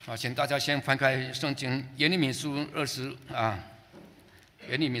好，请大家先翻开圣经耶利米书耶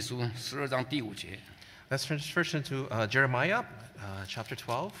利米书12章第5节。Let's first into Jeremiah chapter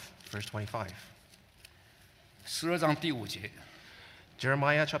 12, verse 25. 12章第5节。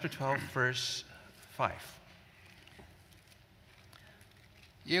Jeremiah chapter 12, verse 5.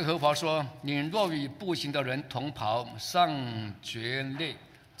 耶和华说：“你若与步行的人同跑，尚觉累，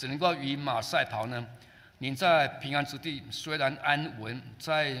只能够与马赛跑呢？你在平安之地虽然安稳，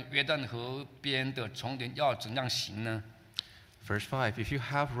在约旦河边的丛林要怎样行呢？” Verse 5, If you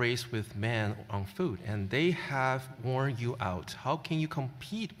have raced with men on foot, and they have worn you out, how can you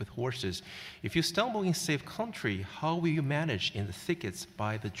compete with horses? If you stumble in safe country, how will you manage in the thickets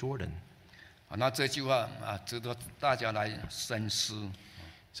by the Jordan? 那这句话值得大家来深思。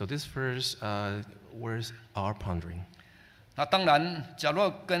So this verse words are pondering. 那当然，假若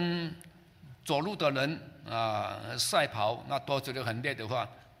跟走路的人赛跑，那都觉得很累的话，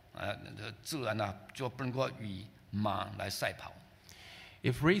自然就不能够与马来赛跑。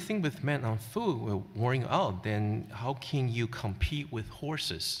If racing with men on foot were wearing out, then how can you compete with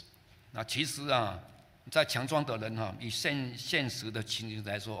horses? 那其实在强壮的人以现实的情形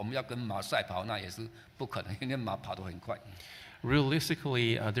来说，我们要跟马赛跑，那也是不可能，因为马跑得很快。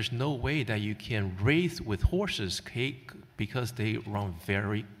Realistically, there's no way that you can race with horses because they run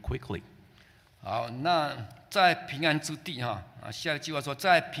very quickly. 好，那在平安之地下一句话说，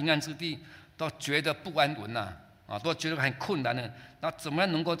在平安之地都觉得不安稳都觉得很困难呢。那怎么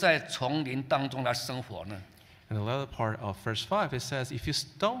样能够在丛林当中来生活呢？ And the latter part of verse 5, it says, If you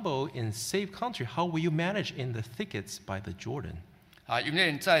stumble in safe country, how will you manage in the thickets by the Jordan? 因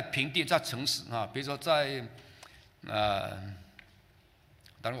为在平地，在城市比如说在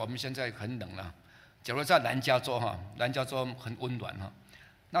当然我们现在很冷了。假如在南加州南加州很温暖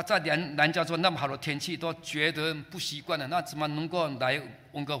那在南加州那么好的天气都觉得不习惯了，那怎么能够来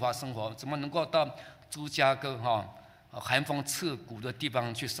温哥华生活？怎么能够到芝加哥寒风刺骨的地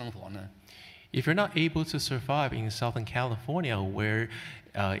方去生活呢？ If you're not able to survive in Southern California, where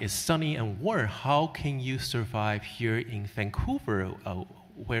it's sunny and warm, how can you survive here in Vancouver,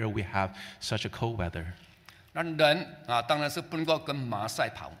 where we have such a cold weather? 那人当然是不能够跟马赛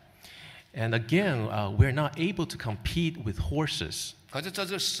跑。And again, we're not able to compete with horses. 可是这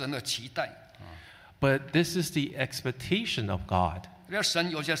是神的期待。But this is the expectation of God. 因为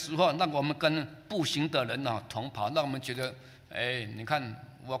神有些时候让我们跟步行的人同跑，让我们觉得，你看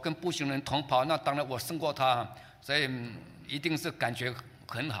我跟步行人同跑，那当然我胜过他，所以一定是感觉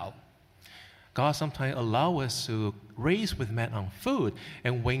很好。God sometimes allows us to race with men on foot,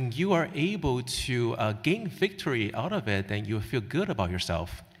 and when you are able to gain victory out of it, then you feel good about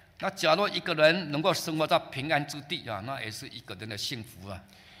yourself. 那假如一个人能够生活在平安之地那也是一个人的幸福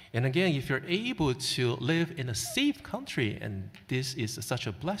And again, if you're able to live in a safe country, and this is such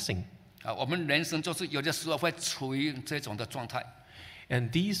a blessing. 我们人生就是有的时候会处于这种的状态。And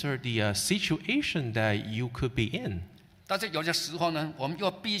these are the situation that you could be in. 但是有些时候呢，我们又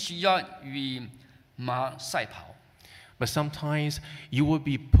必须要与马赛跑。But sometimes you will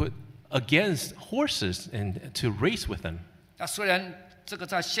be put against horses and to race with them. 那虽然这个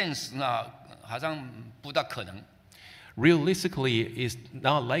在现实好像不大可能。Realistically, it's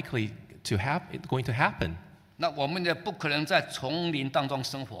not likely going to happen. 那我们也不可能在丛林当中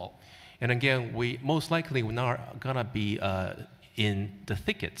生活。And again, we most likely we're not gonna be in the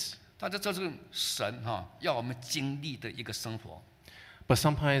thickets. 但是这是神要我们经历的一个生活。But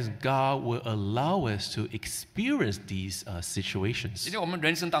sometimes God will allow us to experience these situations. 因为我们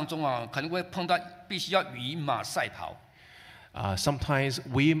人生当中可能会碰到必须要与马赛跑。Sometimes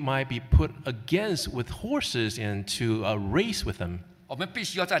we might be put against with horses and to race with them. 我们必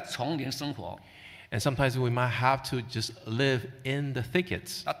须要在丛林生活。And sometimes we might have to just live in the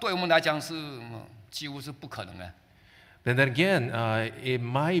thickets. 那对我们来讲是几乎是不可能的。Then again, it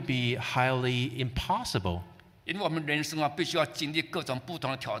might be highly impossible. 因为我们人生必须要经历各种不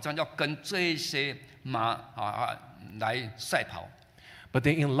同的挑战，要跟这些马来赛跑。But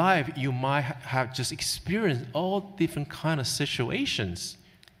then in life, you might have just experienced all different kind of situations.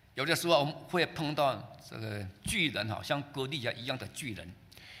 有的时候我们会碰到这个巨人像歌利亚一样的巨人。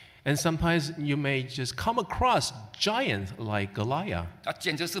And sometimes you may just come across giants like Goliath.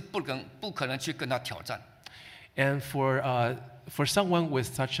 简直是不可能去跟他挑战。And for someone with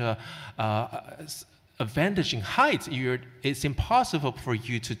such a advantage in height, it's impossible for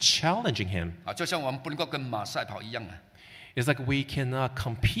you to challenge him. 就像我们不能够跟马赛跑一样It's like we cannot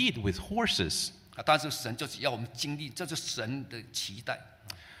compete with horses. 但是神就是要我们经历，这是神的期待。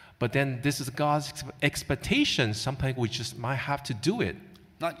But then this is God's expectation. Sometimes we just might have to do it.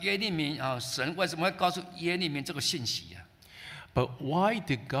 那耶利米神为什么会告诉耶利米这个信息 But why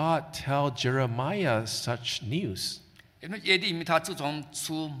did God tell Jeremiah such news? 因为耶利米他自从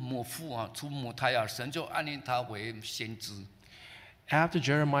出母腹出母胎神就按令他为先知。After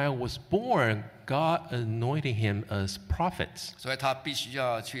Jeremiah was born, God anointed him as prophet. 所以他必须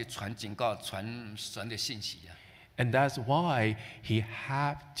要去传警告、传神的信息。And that's why he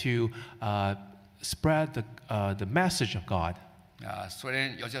had to spread the message of God. 虽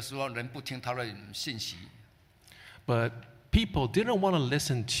然有些时候人不听他的信息， But people didn't want to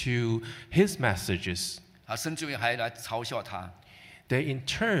listen to his messages. 甚至于还来嘲笑他。They in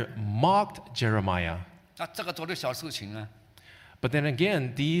turn mocked Jeremiah. 那这个都是小事情啊。But then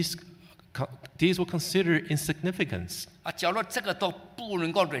again, these were considered insignificance. 假如这个都不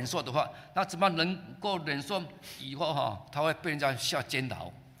能够忍受的话，那怎么能够忍受以后他会被人家下监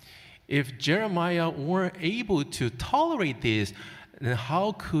牢？ If Jeremiah weren't able to tolerate this, then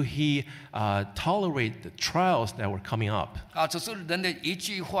how could he tolerate the trials that were coming up? 只是人的一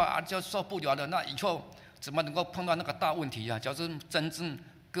句话就受不了了，那以后怎么能够碰到那个大问题啊？假如真正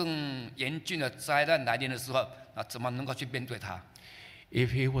更严峻的灾难来临的时候，那怎么能够去面对它？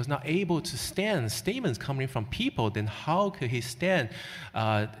 If he was not able to stand statements coming from people, then how could he stand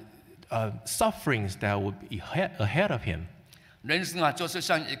sufferings that would be ahead of him? 人生就是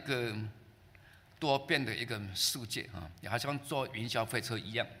像一个多变的一个世界也好像坐云霄飞车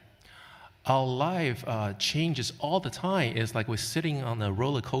一样。 Our life changes all the time. It's like we're sitting on a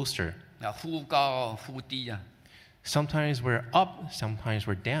roller coaster. 忽高忽低啊。 Sometimes we're up, sometimes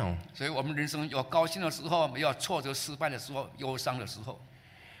we're down. 所以我们人生有高兴的时候，有挫折、失败的时候，忧伤的时候。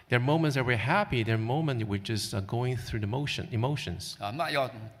 There are moments that we're happy. There are moments we're just going through the emotions. 那有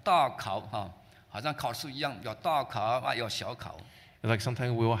大考好像考试一样，有大考有小考。 Like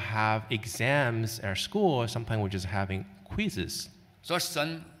sometimes we will have exams at school. Sometimes we're just having quizzes. 所以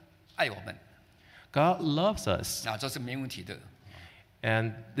神爱我们， God loves us, 这是没问题的。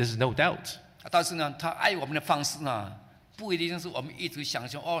 and there's no doubt. 但是呢，他爱我们的方式不一定是我们一直想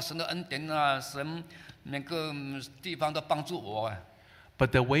象神的恩典神每个地方都帮助我。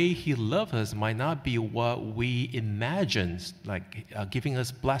 But the way He loves us might not be what we imagine, like giving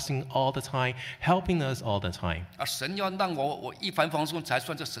us blessing all the time, helping us all the time. 神要让我一帆风顺才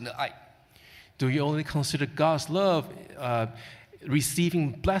算是神的爱。 Do you only consider God's love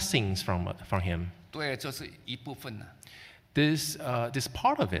receiving blessings from Him? 对，这是一部分呢。 This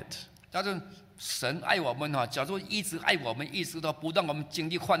part of it. 但是神爱我们假如一直爱我们，一直都不让我们经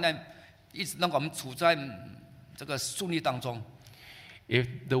历患难，一直让我们处在这个顺利当中。 If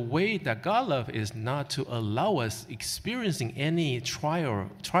the way that God loves is not to allow us experiencing any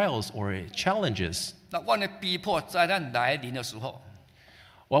trials or challenges, 那万一逼迫灾难来临的时候，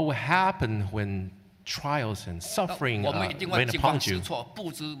 what will happen when trials and suffering 我们一定会 rain 惊慌 upon 失 you? 措，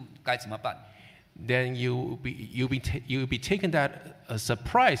不知该怎么办。 Then you'll be taken that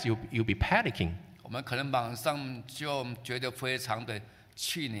surprise. You'll be panicking. 我们可能马上就觉得非常的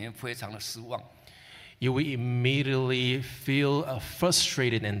去年非常的失望。 You will immediately feel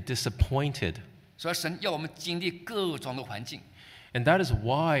frustrated and disappointed. 所以神要我们经历各种的环境。 And that is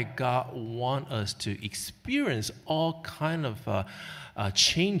why God wants us to experience all kind of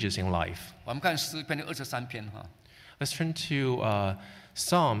changes in life. 我们看诗篇的23篇Let's turn to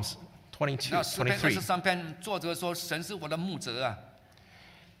Psalms 22, 那诗篇 23. 23篇作者说神是我的牧者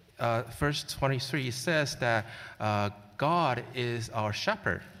Verse 23 says that God is our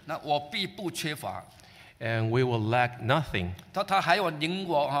shepherd, 那我必不缺乏。 and we will lack nothing. 他还有领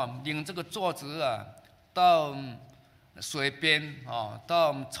我领这个作者到水边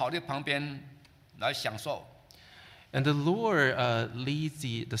到草地旁边来享受。 And the Lord leads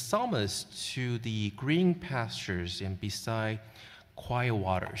the psalmist to the green pastures and beside quiet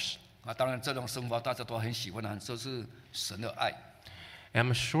waters. 当然这种生活大家都很喜欢这是神的爱。 And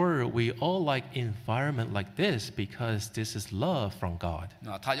I'm sure we all like environment like this because this is love from God.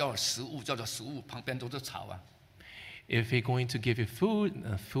 他要有食物，叫做食物，旁边都是草If He's going to give you food,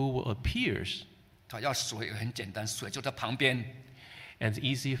 food will appear. 他要水很简单，水就在旁边。 And it's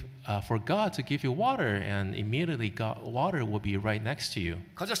easy for God to give you water, and immediately water will be right next to you.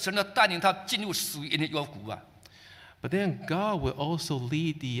 可是神的带领他进入死荫的幽谷But then God will also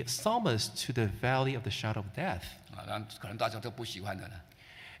lead the psalmist to the valley of the shadow of death. 那可能大家都不喜欢的了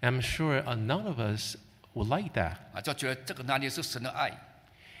And I'm sure none of us would like that. 就觉得这个哪里是神的爱？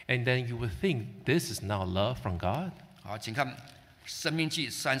 And then you would think this is not love from God. 好，请看《申命记》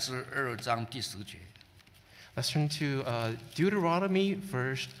32章第10节。 Let's turn to Deuteronomy,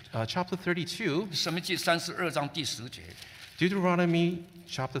 chapter 32. 《申命记》32章第10节。 Deuteronomy,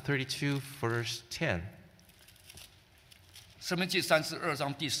 chapter 32, verse 10. 申命记32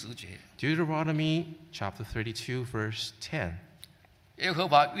章第10节。 Deuteronomy, chapter 32, verse 10. 耶和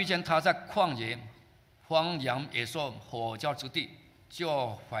华遇见他在旷野、荒凉野兽火焦之地，就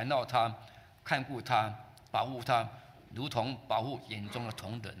环绕他，看顾他，保护他，如同保护眼中的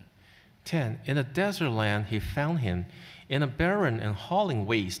瞳人。10. In a desert land he found him, in a barren and howling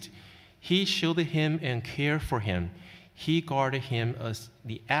waste. He shielded him and cared for him. He guarded him as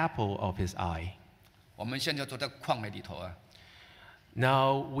the apple of his eye. 我们现在都在旷野里头啊。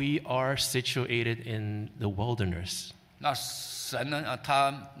Now we are situated in the wilderness. 那神呢？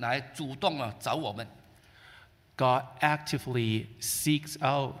他来主动找我们。God actively seeks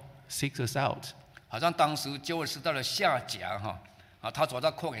us out. 好像当时旧约时代的夏甲他走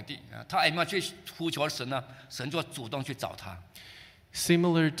到旷野地，他有没有去呼求神呢？神就主动去找他。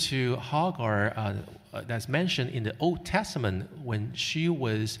Similar to Hagar, that's mentioned in the Old Testament, when she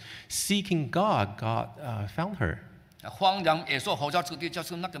was seeking God, God found her. 荒凉野兽吼叫之地，就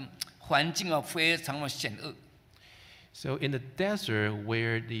是那个环境非常的险恶。So in the desert,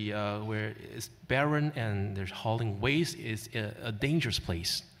 where it's barren and there's howling waste, is a dangerous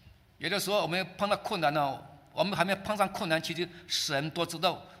place. 有的时候我们碰到困难我们还没有碰上困难，其实神都知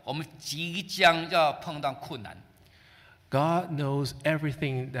道我们即将要碰到困难。God knows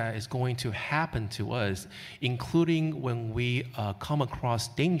everything that is going to happen to us, including when we come across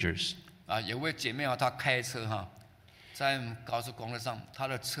dangers. 有位姐妹她开车在高速公路上，她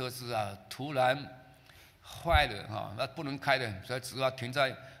的车子突然坏了那不能开了，所以只好停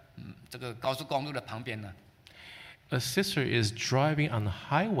在这个高速公路的旁边呢。A sister is driving on the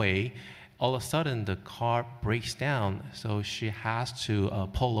highway. All of a sudden, the car breaks down, so she has to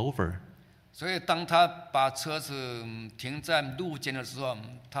pull over. 所以当她把车子停在路肩的时候，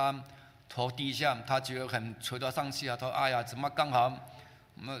她头低下，她觉得很垂头丧气她说：“哎呀，怎么刚好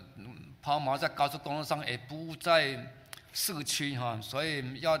抛锚在高速公路上，也不在市区所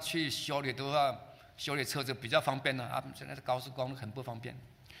以要去修理的话，修理车子比较方便呢现在的高速公路很不方便。”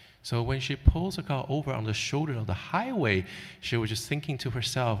 So when she pulls her car over on the shoulder of the highway, she was just thinking to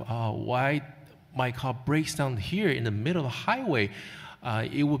herself, why my car breaks down here in the middle of the highway?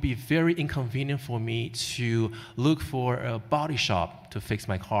 It would be very inconvenient for me to look for a body shop to fix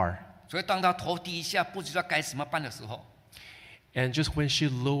my car. 所以当她头低下，不知道该怎么办的时候， And just when she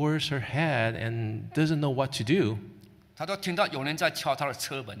lowers her head and doesn't know what to do, 她都听到有人在敲她的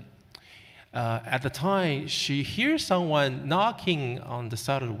车门。at the time, she hears someone knocking on the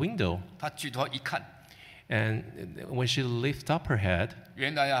side of the window. 她举头一看， And when she lifts up her head,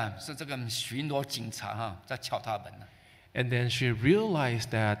 原来是这个巡逻警察在敲她门。 and then she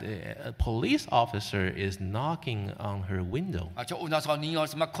realized that a police officer is knocking on her window. 就问她说：“你有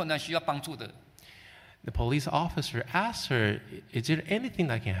什么困难需要帮助的？” The police officer asks her, "Is there anything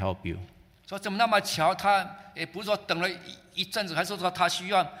I can help you?" 说怎么那么巧？她也不是说等了一阵子，还是说她需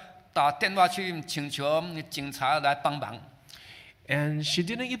要打电话去请求警察来帮忙。 And she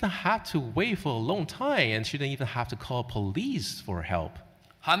didn't even have to wait for a long time, and she didn't even have to call police for help.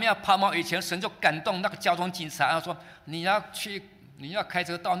 还没有抛锚以前，神就感动那个交通警察，说你要开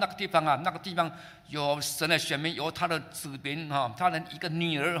车到那个地方那个地方有神的选民，有他的子民他的一个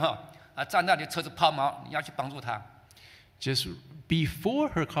女儿在那里车子抛锚，你要去帮助他。 Just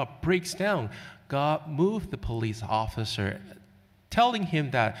before her car breaks down, God moved the police officer, telling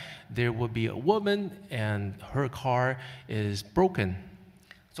him that there would be a woman and her car is broken.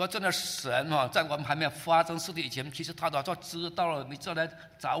 所以真的神在我们还没有发生事情以前，其实他早就知道了，你就来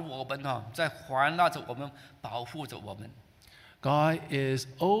找我们在环绕着我们，保护着我们。 God is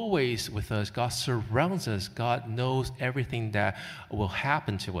always with us. God surrounds us. God knows everything that will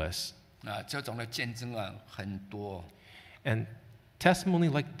happen to us. 这种的见证很多。 And testimony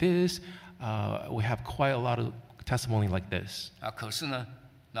like this, we have quite a lot of testimony like this. 可是呢，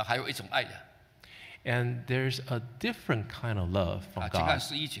那还有一种爱的。 And there's a different kind of love from 请看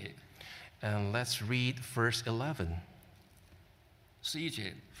God. 11节。 And let's read verse 11. 11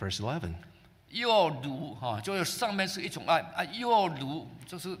节， Verse 11. 又如就是上面是一种爱又如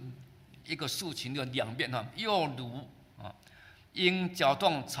就是一个竖琴的两边又如鹰搅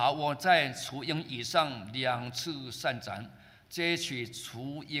动巢窝在雏鹰以上2次扇展，接取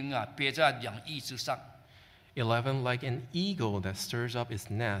雏鹰别在两翼之上。 11, like an eagle that stirs up its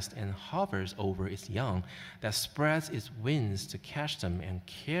nest and hovers over its young, that spreads its wings to catch them and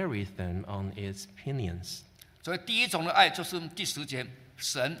carries them on its pinions. 所以第一种的爱就是第10节，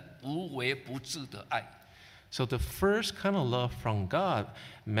神无微不至的爱。 So the first kind of love from God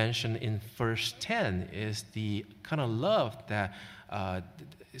mentioned in verse 10 is the kind of love that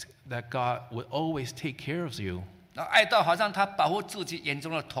God would always take care of you. 那爱到好像他保护自己眼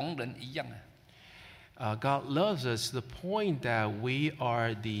中的瞳人一样。 God loves us to the point that we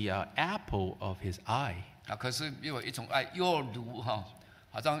are the apple of His eye. 可是又有一种爱，又如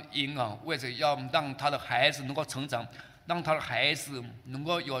好像鹰为着要让他的孩子能够成长，让他的孩子能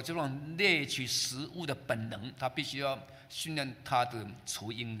够有这种猎取食物的本能，他必须要训练他的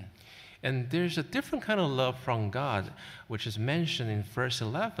雏鹰。And there's a different kind of love from God, which is mentioned in verse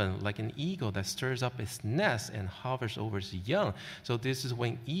 11, like an eagle that stirs up its nest and hovers over its young. So this is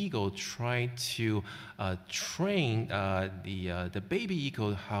when eagle try to train the baby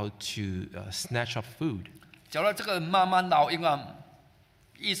eagle how to snatch up food. 假如这个妈妈老鹰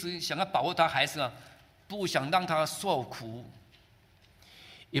一直想要保护他孩子不想让他受苦。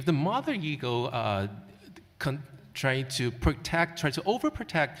If the mother eagle try to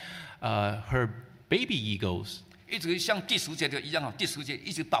overprotect her baby eagles, 一直像第10节的一样第10节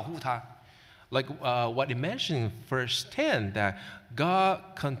一直保护他。like what it mentioned in verse 10, that God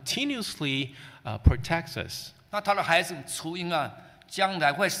continuously protects us. 那他的孩子雏鹰将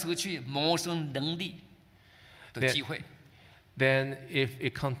来会失去谋生能力的机会。Then if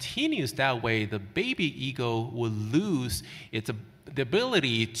it continues that way, the baby eagle will lose the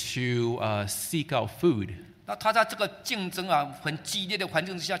ability to seek out food. 那他在这个竞争很激烈的环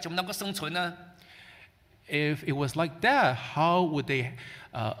境之下，怎么能够生存呢？ If it was like that, how would they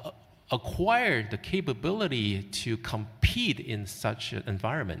acquire the capability to compete in such an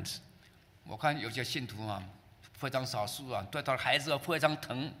environment? 我看有些信徒非常少数对他的孩子非常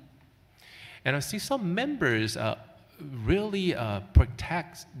疼。And I see some members really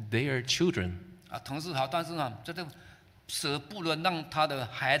protect their children. 疼是好，但是这个舍不得让他的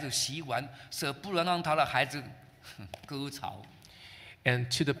孩子洗碗，舍不得让他的孩子割草。And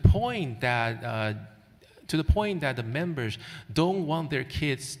to the point that the members don't want their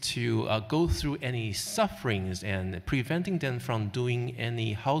kids to go through any sufferings and preventing them from doing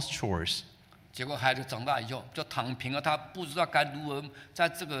any house chores. 结果孩子长大以后就躺平了，他不知道该如何在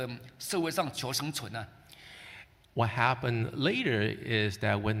这个社会上求生存。What happened later is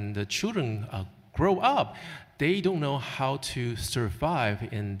that when the children grow up, they don't know how to survive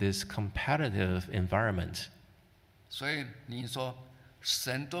in this competitive environment. 所以你说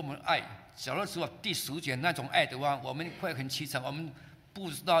神对我们爱，假如只有第10节那种爱的话，我们会很凄惨，我们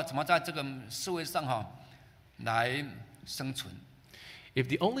不知道怎么在这个社会上来生存。If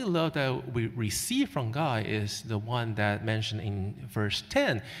the only love that we receive from God is the one that mentioned in verse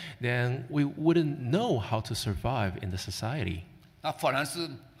 10, then we wouldn't know how to survive in the society. 那反而是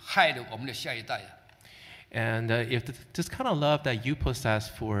害了我们的下一代。And if this kind of love that you possess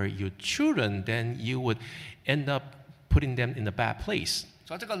for your children, then you would end up putting them in a bad place.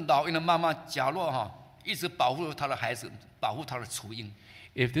 所以这个老鹰的妈妈，假若一直保护她的孩子，保护她的雏鹰。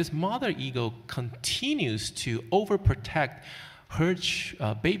If this mother eagle continues to overprotect her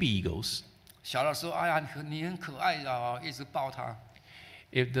baby eagles, 小的时候，哎呀，你很可爱一直抱她。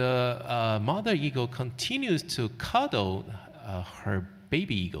if the mother eagle continues to cuddle her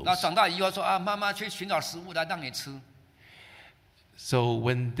baby 那 eagles, 长大以后说妈妈去寻找食物来让你吃。so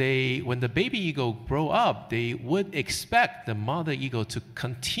when the baby eagle grow up, they would expect the mother eagle to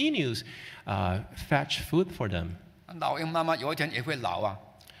continue fetch food for them. 老鹰妈妈有一天也会老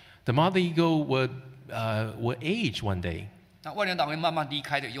The mother eagle would age one day. 那万一老鹰妈妈离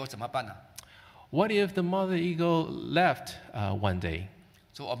开了以后怎么办呢？ What if the mother eagle left one day?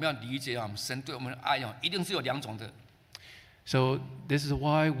 所以我们要理解神对我们的爱一定是有2种的。So this is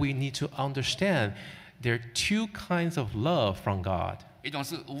why we need to understand there are 2 kinds of love from God. 一种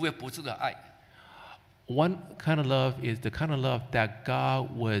是无微不至的爱， One kind of love is the kind of love that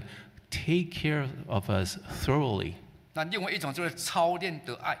God would take care of us thoroughly. 那另外一种就是操练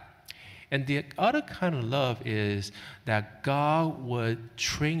的爱。And the other kind of love is that God would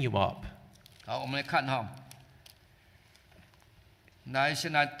train you up. 好，我们来看来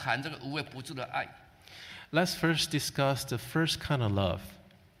先来谈这个无微不至的爱。Let's first discuss the first kind of love.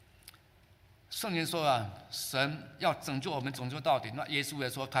 圣经说神要拯救我们，拯救到底。那耶稣也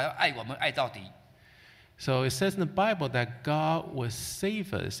说，他要爱我们，爱到底。So it says in the Bible that God will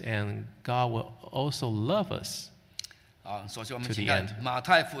save us and God will also love us. 首先我们请看马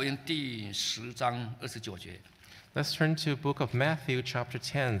太福音第10章29节。Let's turn to the book of Matthew, chapter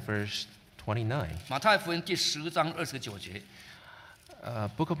 10, verse 29. 马太福音第10章29节。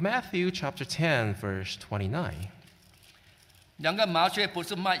Book of Matthew, chapter 10, verse 29. 2个麻雀不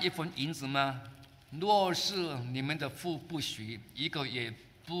是卖1分银子吗？若是你们的父不许，一个也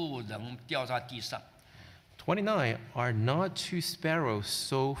不能掉在地上。29, are not 2 sparrows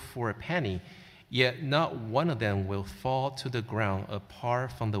sold for a penny, yet not one of them will fall to the ground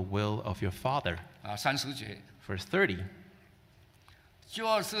apart from the will of your Father. 30节。Verse 30.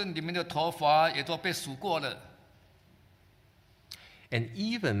 就是你们的头发也都被数过了。And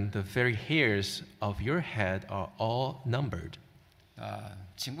even the very hairs of your head are all numbered.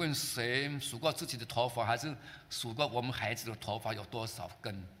 请问谁数过自己的头发，还是数过我们孩子的头发有多少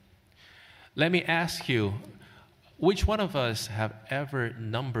根？ Let me ask you, which one of us have ever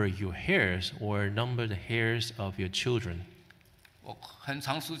numbered your hairs or numbered the hairs of your children? 我很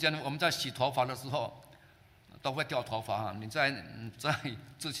长时间我们在洗头发的时候都会掉头发你在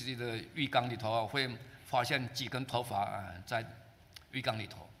自己的浴缸里头会发现几根头发在浴缸里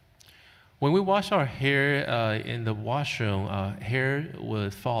头。 When we wash our hair in the washroom, hair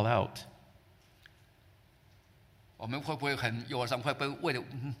would fall out. 我们会不会有时候会不会为了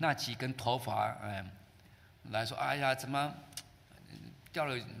那几根头发来说，哎呀，怎么掉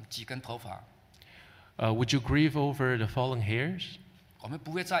了几根头发？ Would you grieve over the fallen hairs? 我们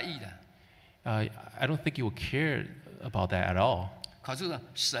不会在意的。 I don't think you would care about that at all. 可是呢，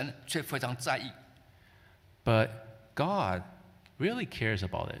神却非常在意。 But God really cares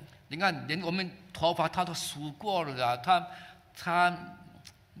about it. 你看，连我们头发他都数过了啊，他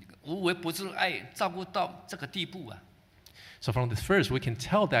无微不至爱照顾到这个地步啊。 So from this verse, we can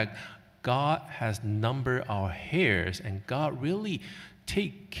tell that God has numbered our hairs, and God really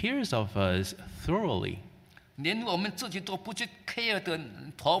takes care of us thoroughly. 连我们自己都不去 care 的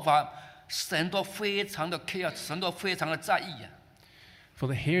头发，神都非常的 care， 神都非常的在意啊。 For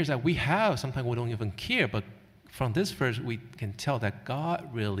the hairs that we have, sometimes we don't even care, but from this verse, we can tell that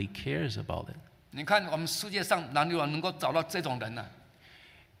God really cares about it. 你看，我们世界上哪里有能够找到这种人呢？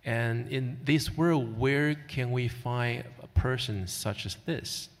 And in this world, where can we find a person such as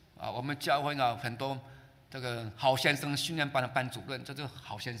this? 我们教会呢很多这个好先生训练班的班主任，这就是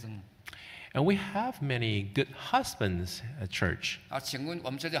好先生。 And we have many good husbands at church. 请问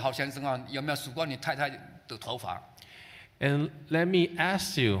我们这些好先生有没有数过你太太的头发？ And let me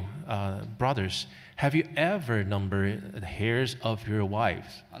ask you, brothers, have you ever numbered the hairs of your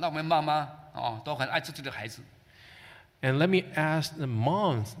wives? 那我们妈妈都很爱自己的孩子。 And let me ask the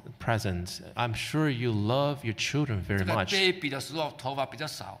moms present. I'm sure you love your children very 这个 much. baby 的时候头发比较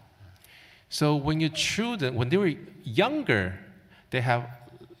少， So when your children, when they were younger, they have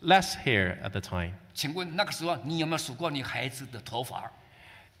less hair at the time. 请问那个时候你有没有数过你孩子的头发？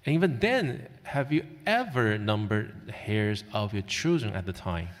 And even then, have you ever numbered the hairs of your children at the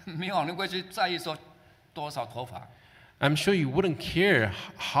time? 没有，你会去在意说多少头发？ I'm sure you wouldn't care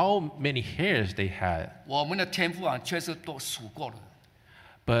how many hairs they had. 我们的天父确实都数过了。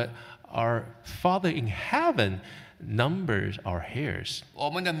 But our Father in heaven numbers our hairs. 我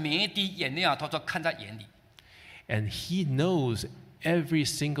们的每一滴眼泪他都看在眼里， And He knows every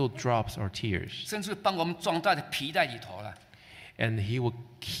single drops or tears. 甚至帮我们装在皮带里头了。 And He will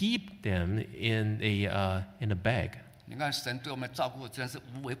keep them in a bag. 你看神对我们的照顾真是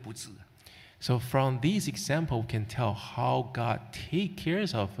无微不至。 So from these examples, we can tell how God takes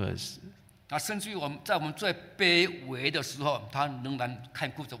care of us. 甚至于我们在我们最卑微的时候，他仍然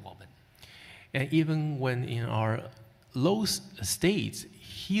看顾着我们。 And even when in our low states,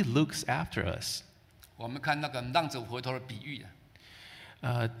 He looks after us. 我们看那个浪子回头的比喻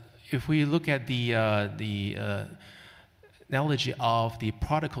If we look at the analogy of the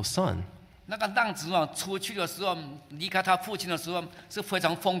prodigal son, 那个浪子出去的时候，离开他父亲的时候是非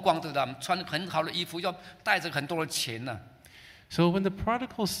常风光的，穿很好的衣服，又带着很多的钱呢。 so when the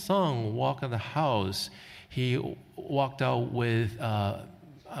prodigal son walked out of the house, he walked out with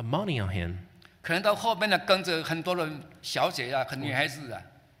money on him. 可能到后面呢，跟着很多的小姐和女孩子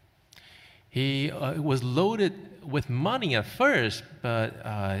He was loaded with money at first, but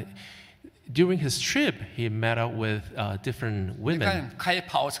during his trip, he met up with different 你 women. 看开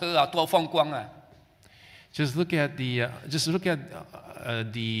跑车多风光啊！ Just look at the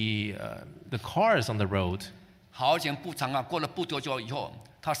cars on the road. 好景不长过了不多久以后，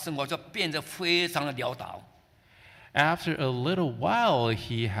他生活就变得非常的潦倒。 After a little while,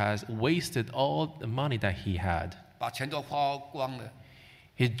 he has wasted all the money that he had. 把钱都花光了。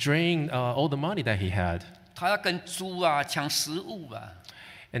 He drained all the money that he had. 他要跟猪抢食物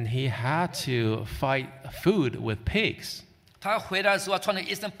And he had to fight food with pigs. 他回来的时候穿了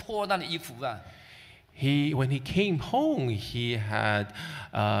一身破烂的衣服When he came home, he had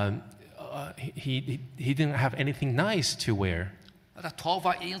he didn't have anything nice to wear, 他头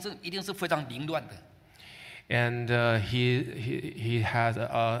发一定是非常凌乱的。 and he had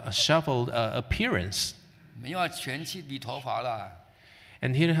a shuffled appearance, 没有钱去理头发了，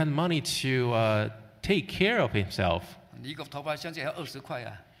 and he didn't have money to take care of himself. 理个头发现在要20块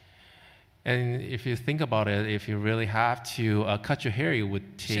And if you think about it, if you really have to cut your hair,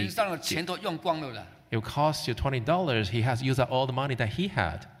 it 身上的钱都用光了 would cost you $20. He has used up all the money that he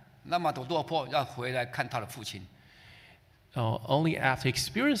had. 那么的落魄要回来看他的父亲。Only after he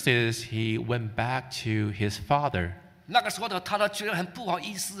experienced this, he went back to his father. 那个时候的他都觉得很不好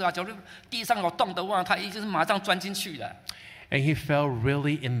意思啊，假如地上有洞的话，他一定是马上钻进去了。And he felt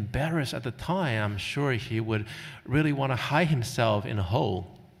really embarrassed at the time. I'm sure he would really want to hide himself in a hole.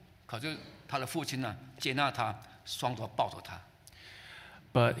 可是他的父亲呢，接纳他，双手抱着他。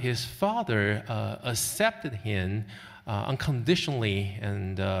But his father accepted him unconditionally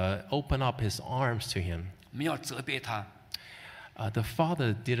and opened up his arms to him. 没有责备他。The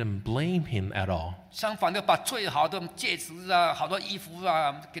father didn't blame him at all. 相反的，把最好的戒指啊、好多衣服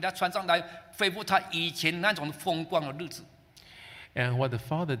啊，给他穿上来，恢复他以前那种风光的日子。And what the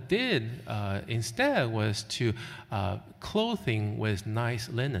father did instead was to clothe him with nice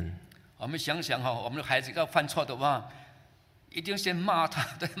linen. 我们想想哈，我们的孩子要犯错的话，一定先骂他，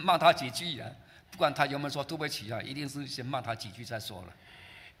骂他几句啊，不管他有没有说对不起啊，一定是先骂他几句再说了。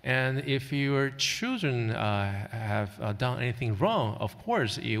And if your children have done anything wrong, of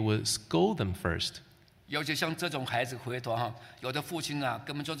course, you would scold them first. 尤其像这种孩子回头哈，有的父亲啊，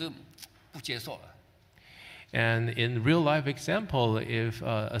根本就是不接受了。And in real life example, if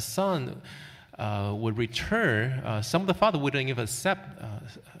a son would return, some of the father wouldn't even accept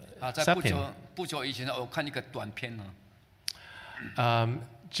在 him. 不久以前，我看一个短片呢。I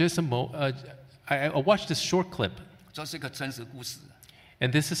watched this short clip. 这是一个真实故事。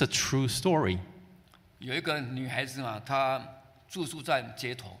And this is a true story. 有一个女孩子嘛，她住宿在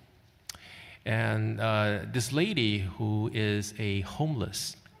街头。And this lady who is a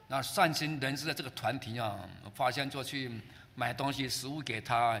homeless. 那善心人士的这个团体啊，发现就去买东西、食物给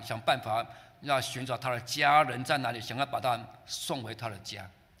她，想办法要寻找她的家人在哪里，想要把她送回她的家。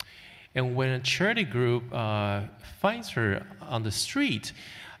And when a charity group finds her on the street,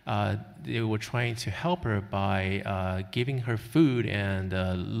 they were trying to help her by giving her food and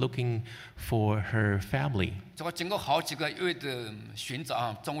looking for her family. 这个经过好几个月的寻找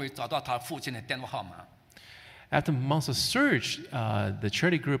啊，终于找到她父亲的电话号码。After months of search, the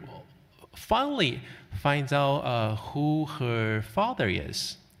charity group finally finds out who her father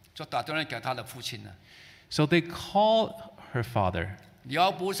is. 就打电话给她的父亲了。So they call her father. 聊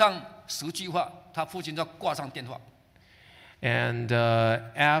不上10句话，她父亲就挂上电话。And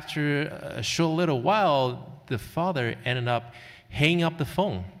after a short little while, the father ended up hanging up the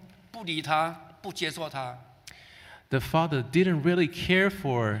phone. 不理她，不接受她。The father didn't really care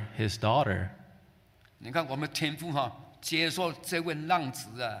for his daughter. 你看我们天父哈，接受这位浪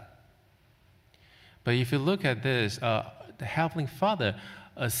子啊。But if you look at this, the Heavenly Father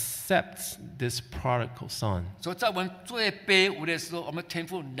accepts this prodigal son. 所以在我们最卑微的时候，我们天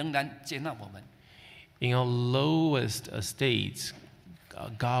父仍然接纳我们。In our lowest states,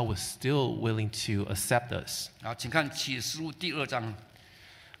 God was still willing to accept us. 好，请看启示录第2章。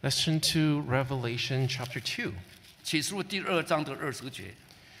Let's turn to Revelation chapter 2. 启示录第2章的20节。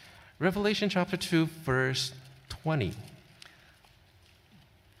Revelation chapter 2, verse 20.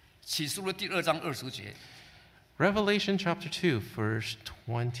 启示录第2章20节。Revelation chapter 2, verse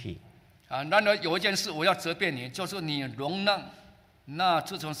 20. 然而有一件事我要责备你，就是你容让那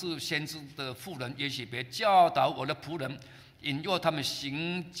自称是先知的妇人耶洗别教导我的仆人，引诱他们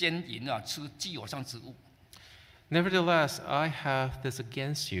行奸淫啊，吃祭偶像之物。Nevertheless, I have this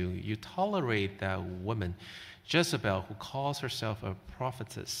against you. You tolerate that woman, Jezebel, who calls herself a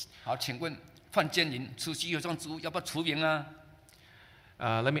prophetess. 好，请问犯奸淫、吃祭偶像之物要不要除名啊？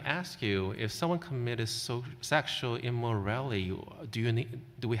 Let me ask you, if someone committed sexual immorality,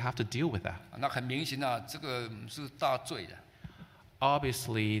 do we have to deal with that? 那很明显啊，这个是大罪的。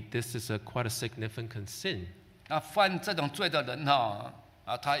Obviously, this is quite a significant sin. 那犯这种罪的人哈，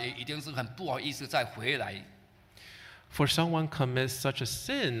他也一定是很不好意思再回来。For someone commits such a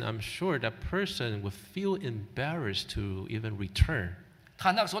sin, I'm sure that person would feel embarrassed to even return.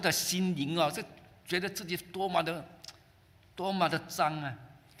 他那时候的心灵啊，是觉得自己多么的脏啊！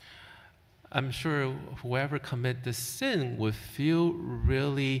 I'm sure whoever commit this sin would feel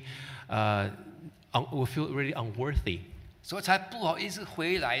really unworthy. 所以才不好意思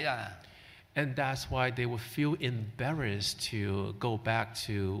回来呀。 And that's why they would feel embarrassed to go back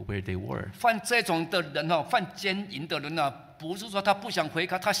to where they were. 犯这种的人哦，犯奸淫的人呢，不是说他不想悔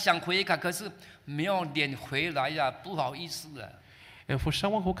改，他想悔改，可是没有脸回来呀，不好意思啊。 And for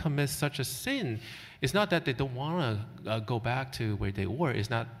someone who commits such a sin, it's not that they don't want to go back to where they were. It's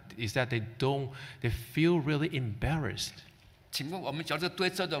that they feel really embarrassed. 请问我们假如对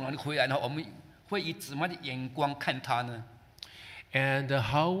这种人回来呢，我们会以怎么样的眼光看他呢？ And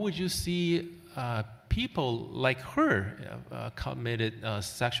how would you see people like her committed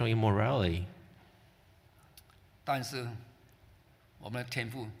sexual immorality? 但是我们的天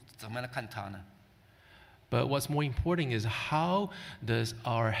父怎么样来看他呢？ But what's more important is how does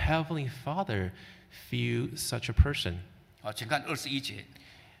our Heavenly Father view such a person? 好，请看21节。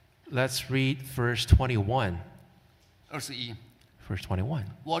 Let's read verse 21. 21， Verse 21.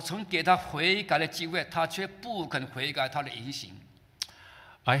 我曾给他悔改的机会，他却不肯悔改他的言行。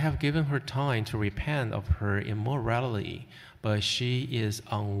 I have given her time to repent of her immorality, but she is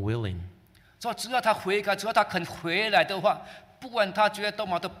unwilling. 说只要他悔改，只要他肯回来的话，不管他觉得多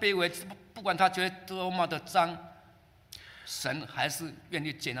么的卑微，不管他觉得多么的脏，神还是愿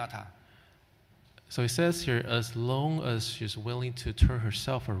意接纳他。 So it says here, as long as she's willing to turn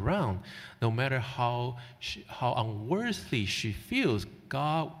herself around, no matter how unworthy she feels,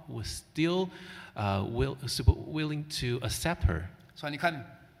 God was still willing to accept her. 所以你看，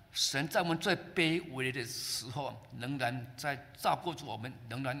神在我们最卑微的时候，仍然在照顾着我们，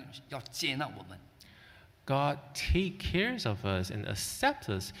仍然要接纳我们。 God takes care of us and accepts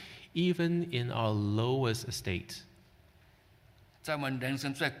us even in our lowest estate. 在我们人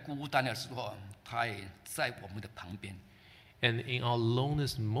生最孤单的时候，他也在我们的旁边。 And in our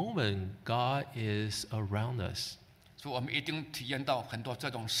loneliest moment, God is around us. 所以我们一定体验到很多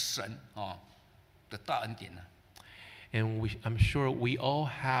这种神的大恩典呢。 And I'm sure we all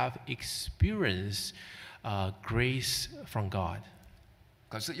have experienced grace from God.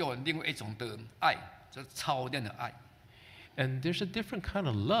 可是又有另外一种的爱，就是操练的爱。 And there's a different kind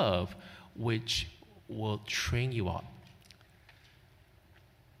of love which will train you up.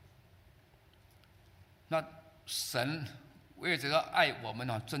 那神为了这个爱我们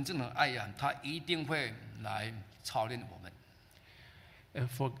真正的爱呀，他一定会来操练我们。 And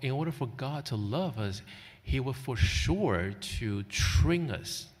in order for God to love us, He will for sure to train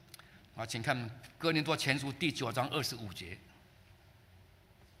us. 好，请看哥林多前书第9章25节。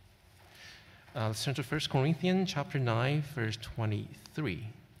 Let's turn to 1 Corinthians chapter 9, verse 23.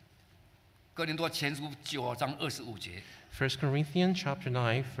 哥林多前书9章25节。 1 Corinthians chapter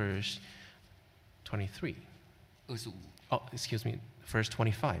 9, verse 23. 25。Oh, excuse me, verse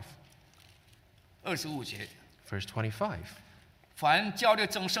 25. 25节。 Verse 25. 凡教练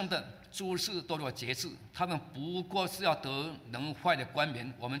争胜的，诸事都有节制，他们不过是要得能坏的冠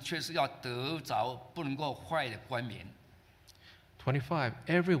冕，我们却是要得着不能够坏的冠冕。 25.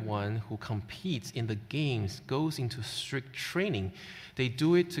 Everyone who competes in the games goes into strict training. They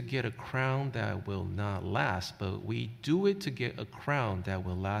do it to get a crown that will not last, but we do it to get a crown that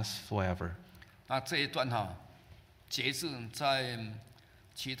will last forever. 那这一段节制在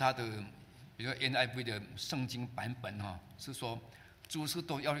其他的，比如 NIV 的圣经版本是说诸事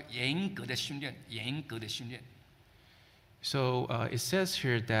都要严格的训练，严格的训练。 So it says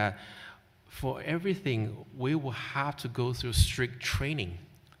here that for everything, we will have to go through strict training.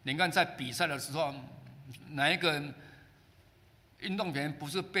 你看，在比赛的时候，哪一个运动员不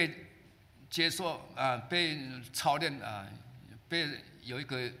是被接受被操练被有一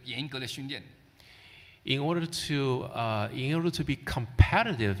个严格的训练？ In order to be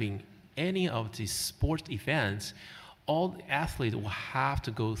competitive in any of these sports events, all athletes will have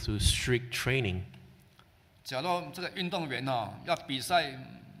to go through strict training. 假如这个运动员要比赛，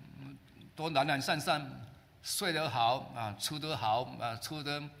都懒懒散散，睡得好吃得好吃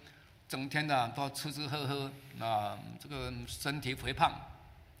得整天都吃吃喝喝这个身体肥胖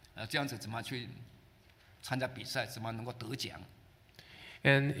这样子怎么去参加比赛？怎么能够得奖？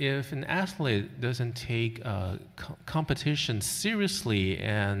 And if an athlete doesn't take competition seriously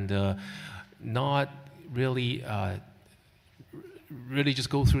and not really just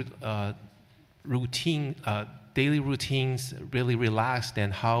go through daily routines, really relaxed,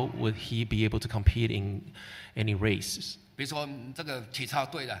 then how would he be able to compete in any races? 比如说这个体操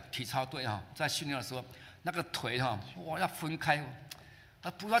队在训练的时候，那个腿要分开，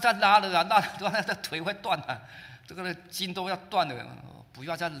不要再拉了拉的这腿会断这个筋都要断了，不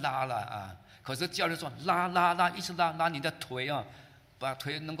要再拉了可是教练说拉，一直拉你的腿把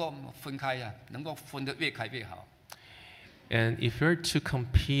腿能够分开能够分得越开越好。 And if you're to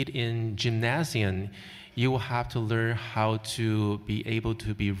compete in gymnasium, you will have to learn how to be able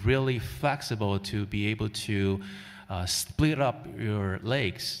to be really flexible, to be able to split up your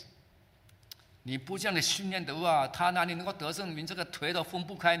legs. 你不这样的训练的话，他哪里能够得胜？你这个腿都分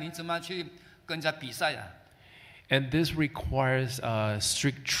不开，你怎么去跟人家比赛And this requires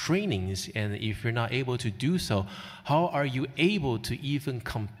strict trainings, and if you're not able to do so, how are you able to even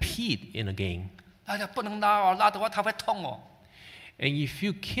compete in a game? 大家不能拉拉的话他会痛And if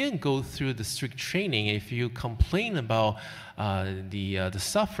you can't go through the strict training, if you complain about the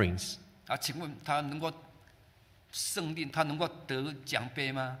sufferings, 请问他能够胜利，他能够得奖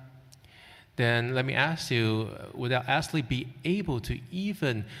杯吗？ then let me ask you, would that athlete be able to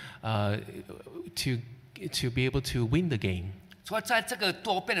even to to be able to win the game. 所以在这个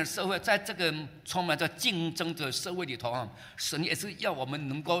多变的社会，在这个充满着竞争的社会里头啊，神也是要我们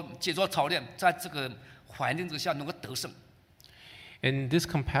能够接受操练，在这个环境之下能够得胜。In this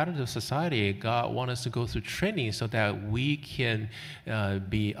competitive society, God wants us to go through training so that we can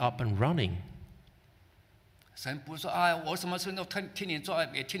be up and running. 神不是说啊，我什么事都听你做，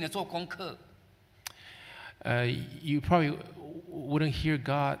也听你做功课。You probably wouldn't hear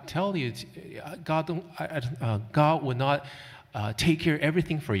God tell you, God would not take care of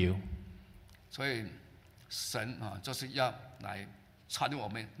everything for you. 所以神啊，就是要来操练我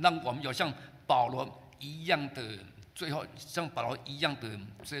们，让我们有像保罗一样的，最后像保罗一样的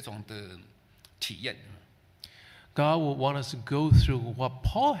这种的体验。God will want us to go through what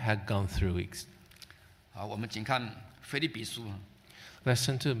Paul had gone through. 好，我们请看腓立比书。Let's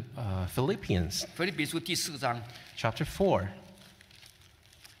turn to Philippians. 腓立比书第4章。Chapter 4.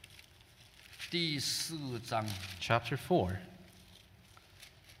 第4章。Chapter 4.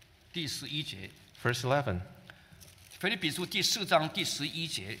 第11节。Verse 11. 腓立比书第4章第11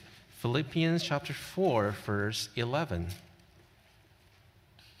节。Philippians chapter 4, verse 11.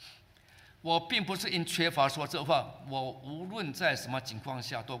 我并不是因缺乏说这话，我无论在什么情况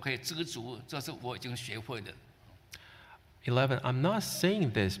下都可以知足，这是我已经学会的。11. I'm not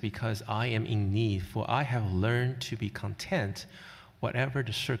saying this because I am in need, for I have learned to be content, whatever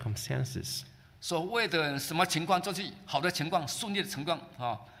the circumstances. 所谓的什么情况，就是好的情况、顺利的情况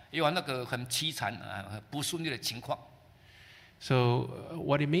啊，也有那个很凄惨不顺利的情况。So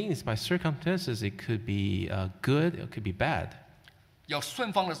what it means by circumstances, it could be good, it could be bad. 有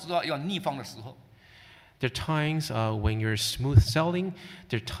顺风的时候，也有逆风的时候。There are times when you're smooth sailing.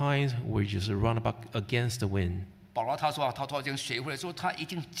 There are times where you just run up against the wind. 保罗他说已经学会了，说他已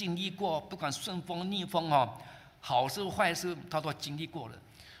经经历过，不管顺风逆风好事坏事，他都经历过了。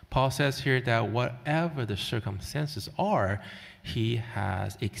Paul says here that whatever the circumstances are, he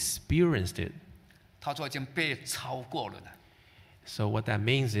has experienced it. 他说已经被超过了。So what that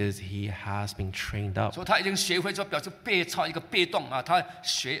means is he has been trained up. 所以他已经学会，就表示被超一个被动啊，他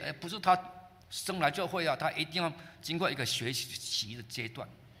不是他生来就会啊，他一定要经过一个学习的阶段。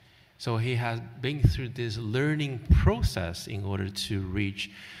So he has been through this learning process in order to reach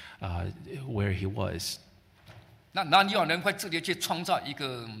where he was. 那哪里有人会自己去创造一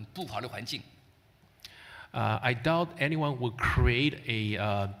个不好的环境？ I doubt anyone would create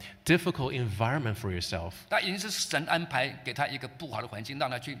a difficult environment for yourself. 那已经是神安排给他一个不好的环境，让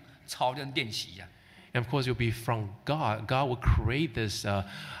他去操练练习呀。And of course, you'll be from God. God will create this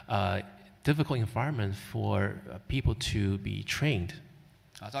difficult environment for people to be trained.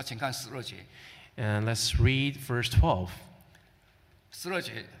 好，再请看12节。And let's read verse 12. 12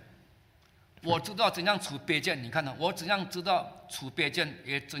节，我知道怎样处卑贱，你看呢？我怎样知道处卑贱，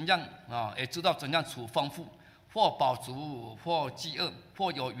也知道怎样处丰富，或饱足，或饥饿，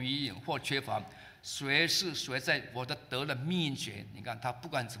或有余，或缺乏。谁是谁在我的得了秘诀？你看他不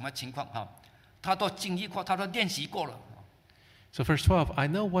管什么情况他都经历过，他都练习过了。So verse 12, I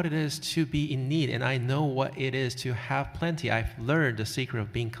know what it is to be in need, and I know what it is to have plenty. I've learned the secret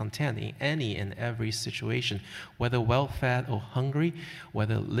of being content in any and every situation, whether well-fed or hungry,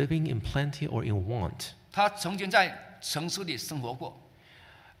 whether living in plenty or in want. 他曾经在城市里生活过。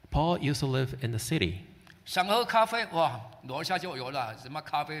Paul used to live in the city. 想喝咖啡，哇，楼下就有了，什么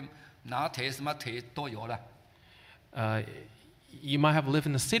咖啡、拿铁、什么铁都有了。You might have lived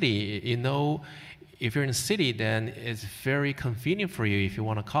in the city. You know, if you're in the city, then it's very convenient for you. If you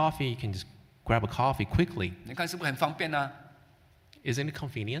want a coffee, you can just grab a coffee quickly. 你看是不是很方便呢？ Isn't it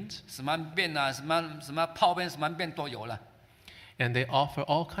convenient? 什么面啊，什么泡面、什么面都有了。And they offer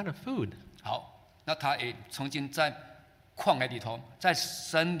all kind of food. 好，那他也曾经在旷野里头，在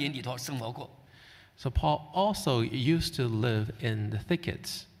森林里头生活过。So Paul also used to live in the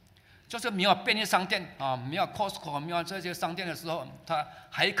thickets. 就是没有便利商店没有 Costco， 没有这些商店的时候，他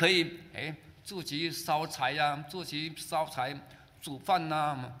还可以自己烧柴煮饭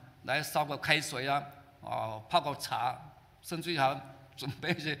来烧个开水泡个茶，甚至还准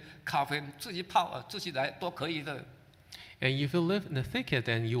备一些咖啡，自己泡自己来都可以的。And if you live in the thicket,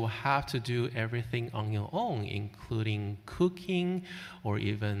 then you will have to do everything on your own, including cooking or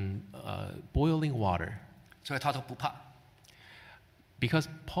even boiling water. 所以他都不怕。Because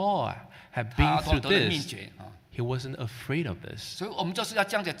Paul had been 他 through 都得了秘 this, 诀 he wasn't afraid of this. 所以我们就是要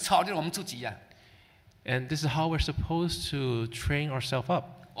这样子操练我们自己呀。And this is how we're supposed to train ourselves up.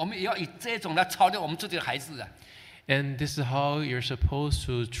 我们也要以这种来操练我们自己的孩子啊。And this is how you're supposed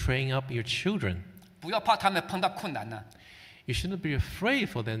to train up your children. 不要怕他们碰到困难呢。You shouldn't be afraid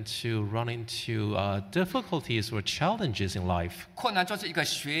for them to run into difficulties or challenges in life. 困难就是一个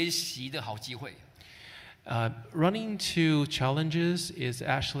学习的好机会。Running into challenges is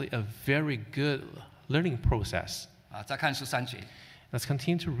actually a very good learning process. 再看13节， Let's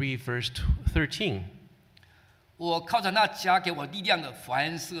continue to read verse 13. 我靠着那加给我力量的，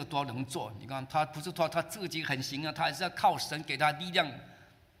凡事都能做。你看，他不是说他自己很行啊，他还是要靠神给他力量。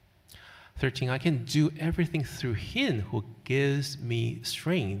13, I can do everything through him who gives me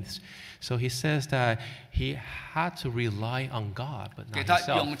strength. So he says that he had to rely on God, but 给 not 他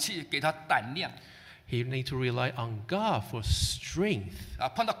himself. 勇气，给他胆量 He need to rely on God for strength, 啊！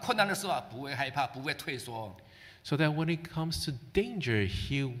碰到困难的时候啊，不会害怕，不会退缩， so that when it comes to danger,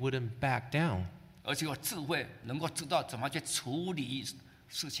 he wouldn't back down. 而且有智慧，能够知道怎么去处理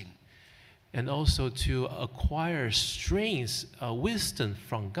事情。 And also to acquire strength, wisdom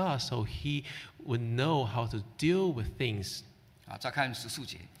from God, so he would know how to deal with things. 啊，再看14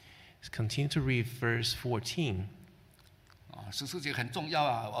节 Let's continue to read verse 14. 啊，14节很重要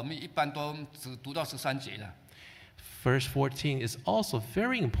啊，我们一般都只读到13节了。 Verse 14 is also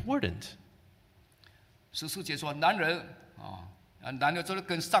very important. 14节说，男人啊，男人就是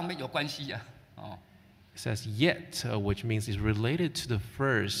跟上面有关系呀，啊。 It says yet, which means it's related to the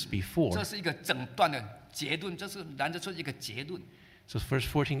verse 这 before. 是一个整段的结论，这是难得说一个结论。 So verse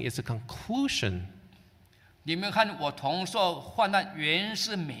 14 is a conclusion. 你们和我同受患难，原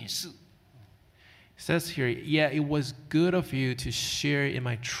是美事。 It says here, yeah, it was good of you to share in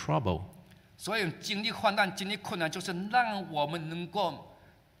my trouble. 所以经历患难、经历困难，就是让我们能够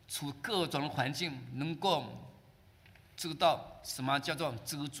处各种环境，能够知道什么叫做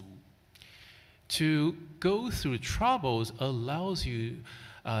知足。 To go through troubles allows you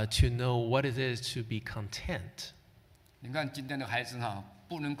to know what it is to be content. 你看今天的孩子哈，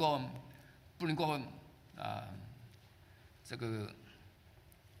不能够这个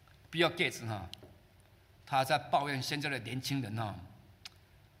比尔盖茨哈，他在抱怨现在的年轻人哈，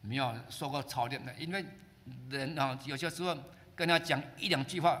没有受过操练的，因为人啊有些时候跟他讲一两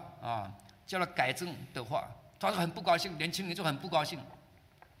句话啊，叫他改正的话，他就很不高兴，年轻人就很不高兴。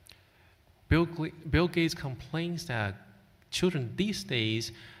 Bill Gates complains that children these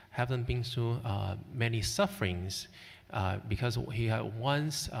days haven't been through many sufferings because he had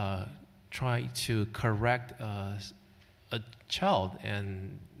once tried to correct a child,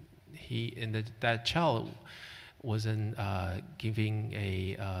 and that child wasn't giving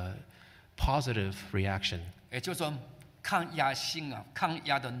a positive reaction. 也就是说，抗压性啊，抗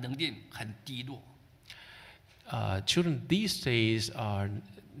压的能力很低落。 Children these days are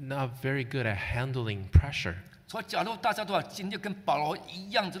not very good at handling pressure. 所以，假如大家都要经历跟保罗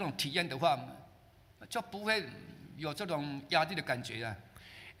一样这种体验的话，就不会有这种压力的感觉啊。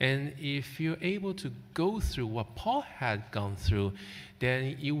 And if you're able to go through what Paul had gone through,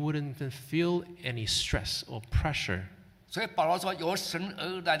 then you wouldn't even feel any stress or pressure. 所以保罗说，由神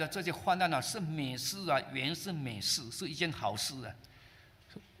而来的这些患难啊，是美事啊，原是美事，是一件好事啊。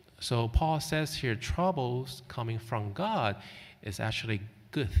 So Paul says here, troubles coming from God is actually a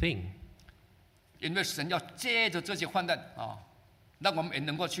good thing. 因为神要借着这些患难啊，让我们也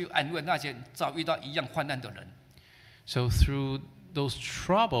能够去安慰那些遭遇到一样患难的人。 So through those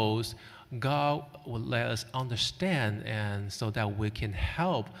troubles, God will let us understand, and so that we can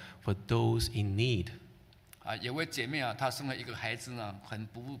help for those in need. 啊，有位姐妹啊，她生了一个孩子呢，很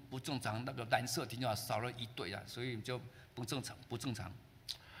不正常，那个染色体啊少了一对啊，所以就不正常。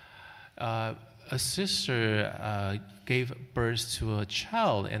 A sister gave birth to a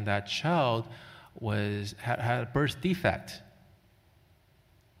child, and that child had a birth defect.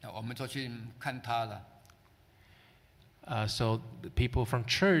 那我们就去看她了。 So the people from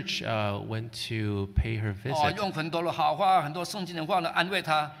church went to pay her 哦， visit. 用很多的好话，很多圣经的话来安慰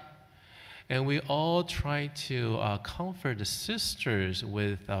她。 And we all tried to comfort the sisters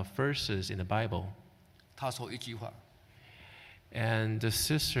with verses in the Bible. 她说一句话， And the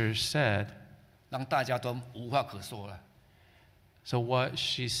sister said, 让大家都无话可说了。 so what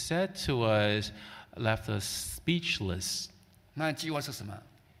she said to us left us speechless. 那句话是什么？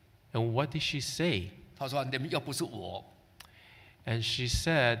 And what did she say? 她说：“你们又不是我。 And she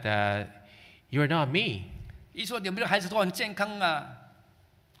said that, you're not me. 一说你们的孩子都很健康啊，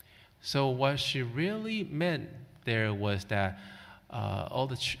 So what she really meant there was that all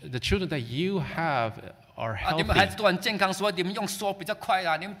the children that you have are 啊，你们孩子 healthy. 都很健康，所以你们用说比较快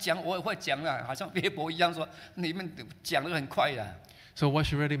啊，你们讲我也会讲啊，好像微博一样说，你们讲得很快啊。 So what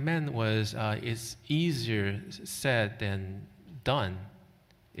she really meant was it's easier said than done.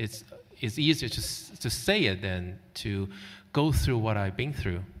 It's easier to say it than to go through what I've been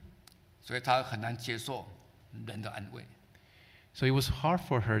through. 所以她很难接受人的安慰。So it was hard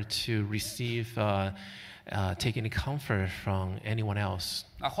for her to receive, take any comfort from anyone else.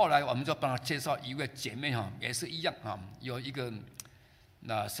 那后来我们就帮她介绍一位姐妹哈，也是一样啊，有一个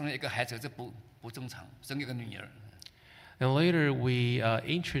生了一个孩子，这不正常，生一个女儿。And later we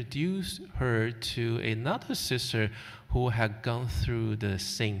introduced her to another sister who had gone through the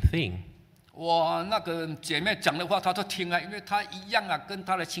same thing. 哇，那个姐妹讲的话，她都听啊，因为她一样啊，跟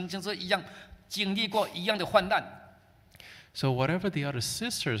她的情形是一样，经历过一样的患难。So whatever the other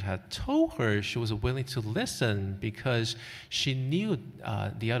sisters had told her, she was willing to listen because she knew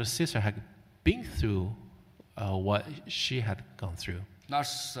the other sister had been through what she had gone through. 那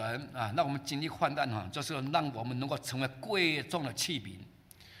神啊，让我们经历患难哈，就是让我们能够成为贵重的器皿。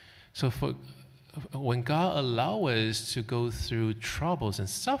So when God allows us to go through troubles and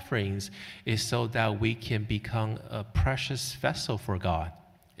sufferings, is so that we can become a precious vessel for God.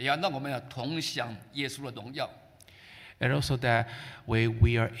 也要让我们同享耶稣的荣耀。And also that way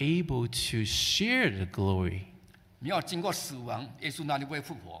we are able to share the glory. 你要经过死亡，耶稣那里会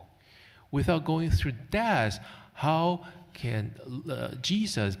复活。Without going through death, how can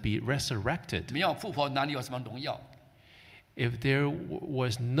Jesus be resurrected? 没有复活，哪里有什么荣耀？ If there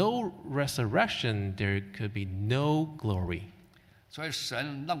was no resurrection, there could be no glory. 所以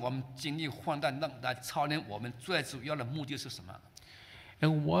神让我们经历患难，来操练我们最主要的目的是什么？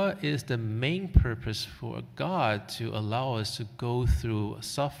 And what is the main purpose for God to allow us to go through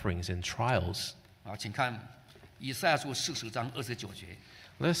sufferings and trials? 啊，请看以赛亚书40章29节。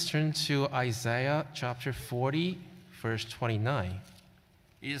Let's turn to Isaiah chapter 40, verse 29.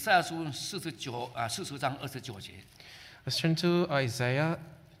 以赛亚书40章29节。 Let's turn to Isaiah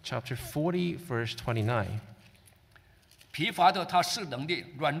chapter 40, verse 29. 疲乏的他施能力，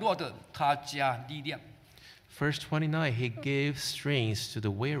软弱的他加力量。 Verse 29, he gave strength to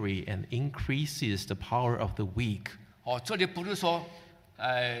the weary and increases the power of the weak. 哦，这里不是说，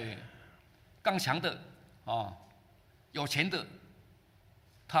刚强的，哦，有钱的，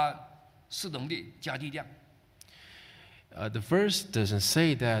他施能力加力量。The verse doesn't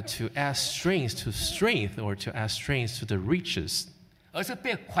say that to add strength to strength or to add strength to the riches, 而是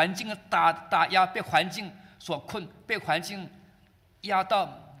被环境打压，被环境所困，被环境压到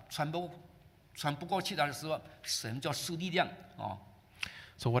喘不过气来的时候，神就施力量哦。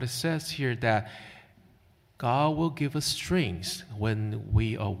So what it says here that God will give us strength when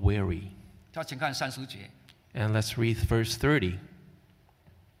we are weary. 他请看30节， And let's read verse 30.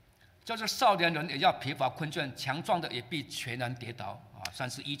 就是少年人也要疲乏困倦，强壮的也必全然跌倒啊。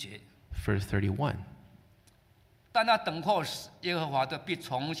31节， Verse 31. 但那等候耶和华的必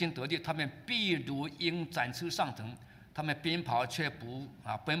重新得力，他们必如鹰展翅上腾，他们奔跑却不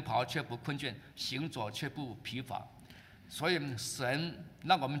困倦，行走却不疲乏。所以神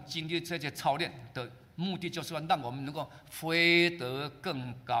让我们经历这些操练的目的，就是要让我们能够飞得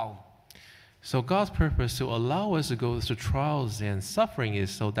更高。So God's purpose to allow us to go through trials and suffering is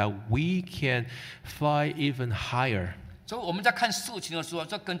so that we can fly even higher. 所以我们在看事情的时候，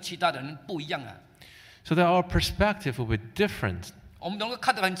这跟其他人不一样啊。So that our perspective will be different. 我们能够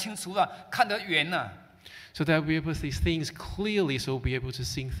看得很清楚啊，看得远啊。So that we're able to see things clearly, so we'll be able to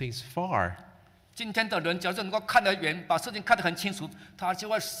see things far. 今天的人，假如能够看得远，把事情看得很清楚，他就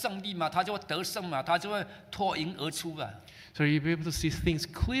会胜利嘛，他就会得胜嘛，他就会脱颖而出啊。So you'll be able to see things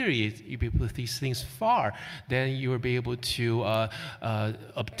clearly, you'll be able to see things far, then you will be able to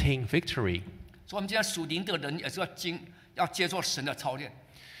obtain victory. 所以我们今天属灵的人也是要接受神的操练。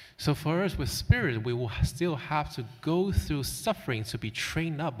So for us with spirit, we will still have to go through suffering to be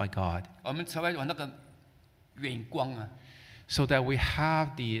trained up by God. 我们才会有那个远光啊。 So that we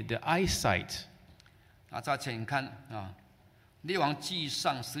have the eyesight. 啊，再请看啊，列王纪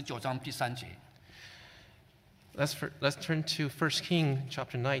上19章第3节。Let's turn to 1 Kings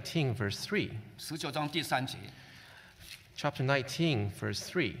chapter 19, verse 3. 19章第3节。Chapter 19, verse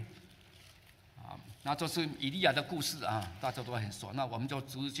 3. 啊，那这是以利亚的故事啊，大家都很熟。那我们就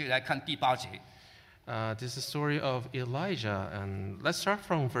直接来看第8节。This is the story of Elijah, and let's start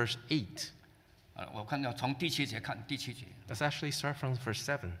from verse 8. 我看要从第7节看，第7节。Let's actually start from verse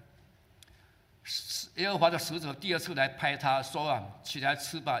 7. 耶和华的使者第2次来拍他说啊，起来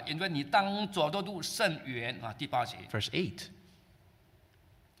吃吧，因为你当走的路甚远啊。第8节。Verse 8.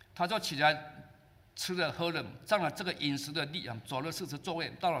 他就起来吃了喝了，仗了这个饮食的力啊，走了40座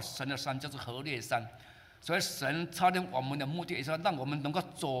位，到了神的山，就是何烈山。所以神操练我们的目的，也是让我们能够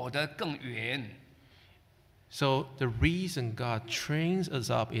走得更远。So the reason God trains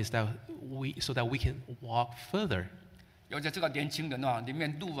us up is that so that we can walk further. 尤其这个年轻人啊，里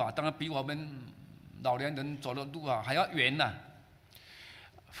面路啊，当然比我们老年人走的路啊还要远呐。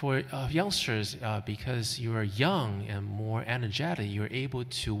For youngsters, because you are young and more energetic, you're able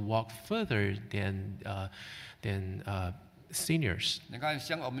to walk further than seniors. 你看，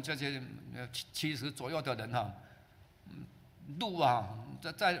像我们这些70左右的人哈，路啊，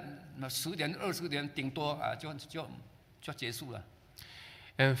在10年、20年，顶多啊就结束了。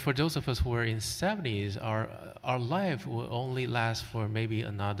 And for those of us who are in 70s, our life will only last for maybe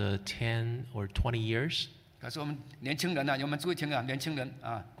another 10 or 20 years. 可是我们年轻人啊，有没有注意听啊？年轻人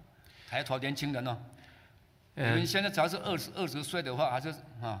啊，抬头年轻人哦，你们现在只要是20岁的话，还是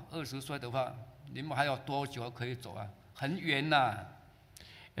20岁的话，你们还有多久可以走啊？很远呐。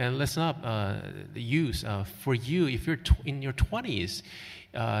 And listen up, the youth. For you, if you're in your 20s,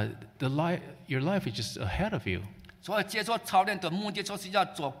 your life is just ahead of you. 所以接受操练的目的，就是要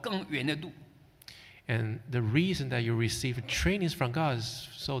走更远的路。 And the reason that you receive trainings from God is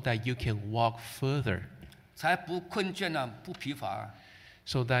so that you can walk further, 才不困倦啊，不疲乏啊。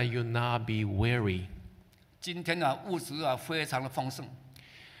 so that you not be weary. 今天啊，物质啊非常的丰盛，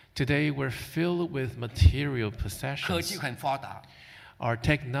 Today we're filled with material 科技 possessions. 很发达， Our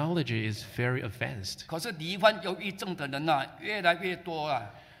technology is very advanced. 可是罹患忧郁症的人啊越来越多啊。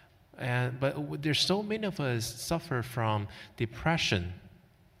 But there's so many of us suffer from depression.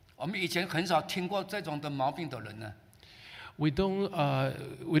 我们以前很少听过这种的毛病的人呢。 We don't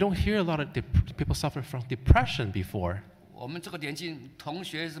hear a lot of people suffer from depression before. 我们这个年纪，同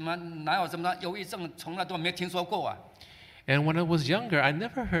学什么哪有什么忧郁症，从来都没听说过啊。 And when I was younger, I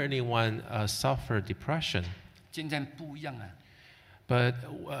never heard anyone suffer depression. 今天不一样啊。 But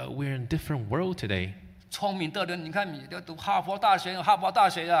we're in a different world today. 聪明的人，你看你要读哈佛大学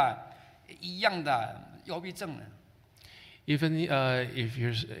啊，一样的忧郁症啊。 Even if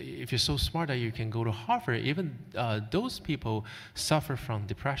you're so smart that you can go to Harvard, even those people suffer from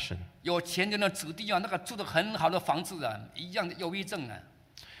depression. 有钱人的子弟啊，那个住的很好的房子啊，一样的忧郁症啊。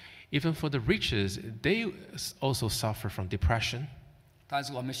 Even for the riches, they also suffer from depression. 但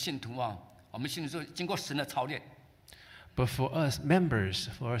是我们信徒啊，我们信徒是经过神的操练， But for us members,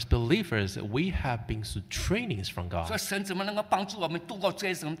 for us believers, we have been through trainings from 所以 God. 神怎么能够帮助我们度过这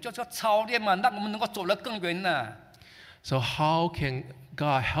一生？就是要操练嘛，让我们能够走得更远呢。 So how can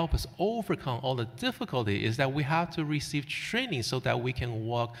God help us overcome all the difficulty? Is that we have to receive training so that we can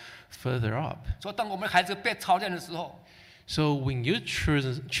walk further up. 所以当我们的孩子被操练的时候， So when your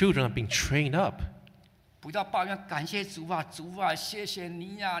children are being trained up, 不要抱怨，感谢主啊，主啊，谢谢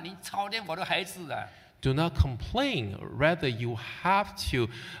你呀、你操练我的孩子啊。 do not complain. Rather, you have to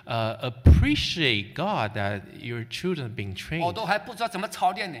appreciate God that your children are being 我 trained. 都还不知道怎么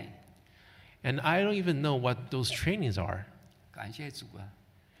操练呢。 And I don't even know what those trainings are. 感谢主啊！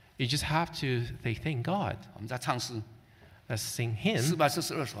 You just have to say thank God. 我们在唱诗 Let's sing hymn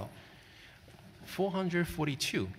 442首。 442.